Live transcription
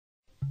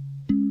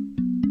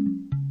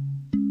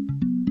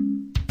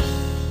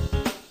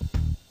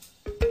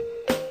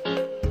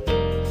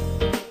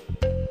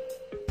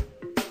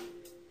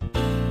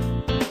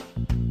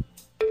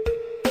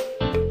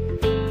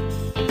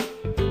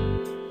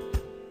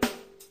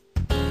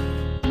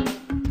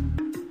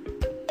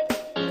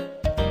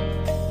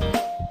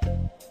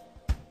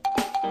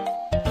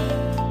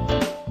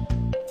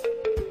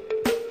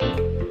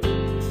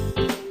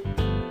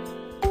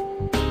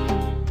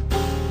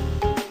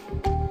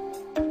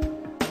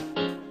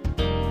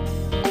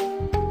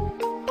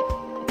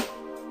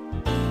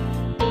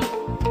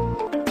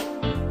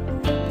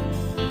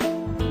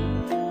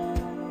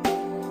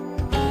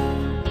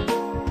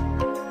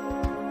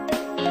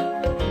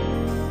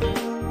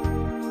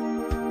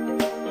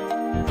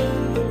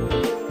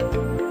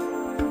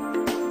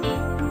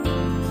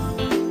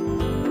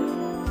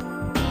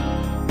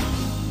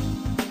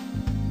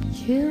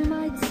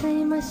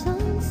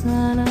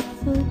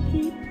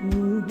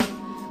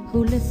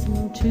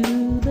listen to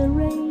the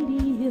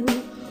radio,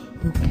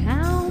 who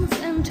counts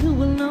and who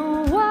will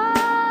know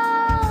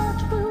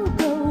what will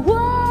go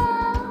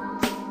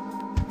what.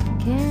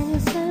 Can you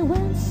say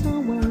when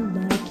someone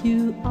like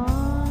you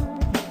are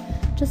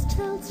just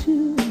tells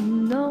you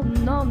no,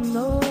 no,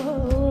 no?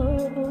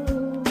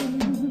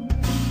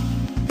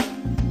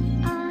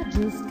 I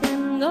just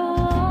can't go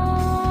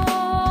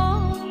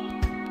on,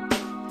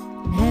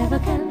 never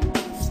can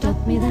stop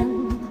me then.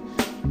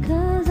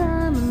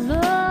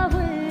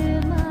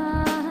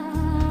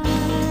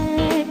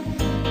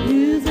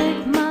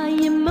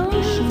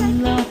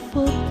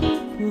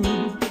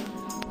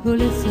 Who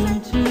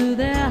listen to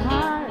their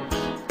heart,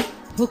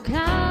 who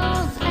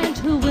counts and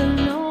who will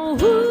know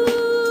who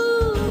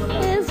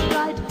is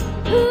right,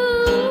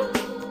 who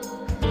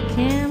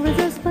can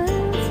resist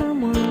when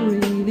someone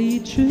really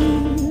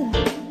true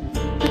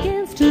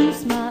begins to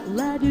smile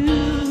like you.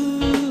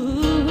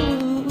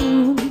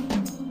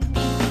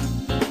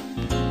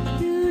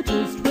 You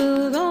just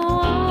will go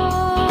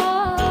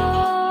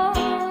on,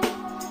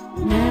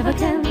 never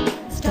can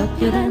stop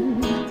you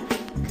then,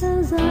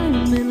 'cause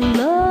I'm in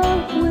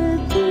love with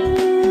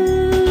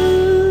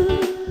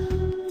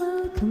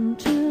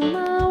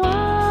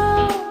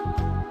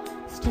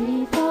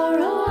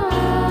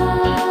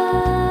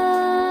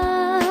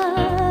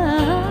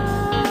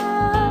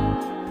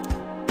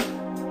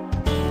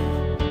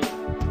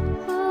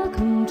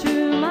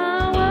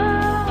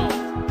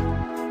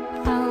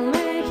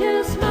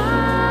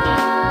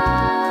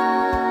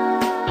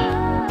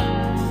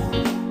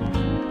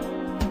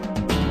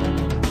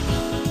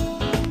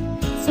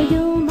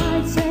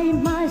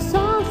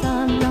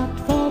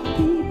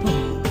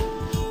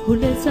who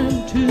listen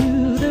to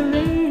the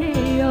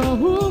radio,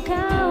 who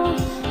count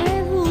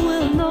and who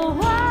will know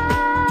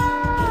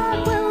what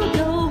will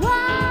go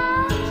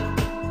what.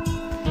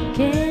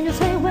 Can you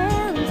say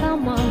when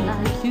someone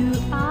like you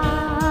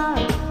are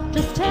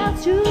just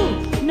tells you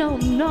no,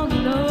 no,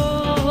 no?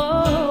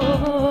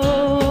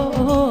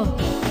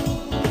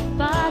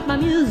 But my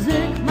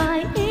music, my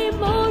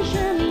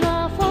emotion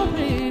are for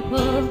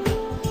people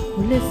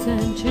who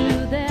listen to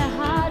their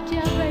heart,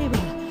 yeah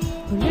baby,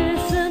 who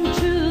listen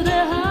to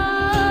their heart.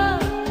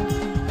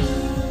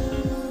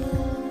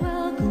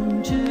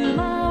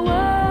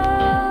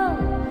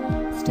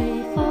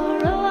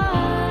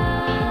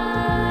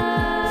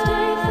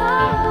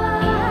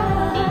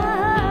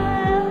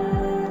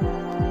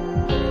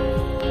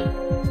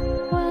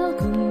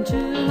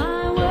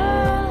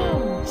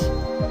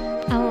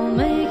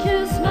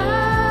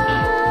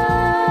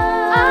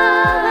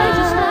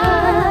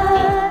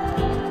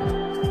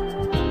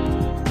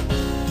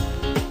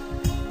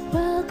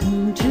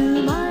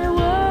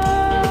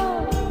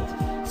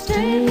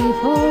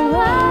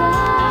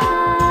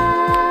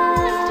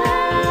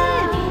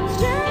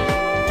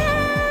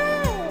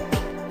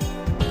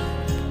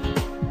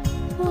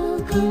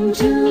 Welcome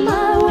to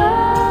my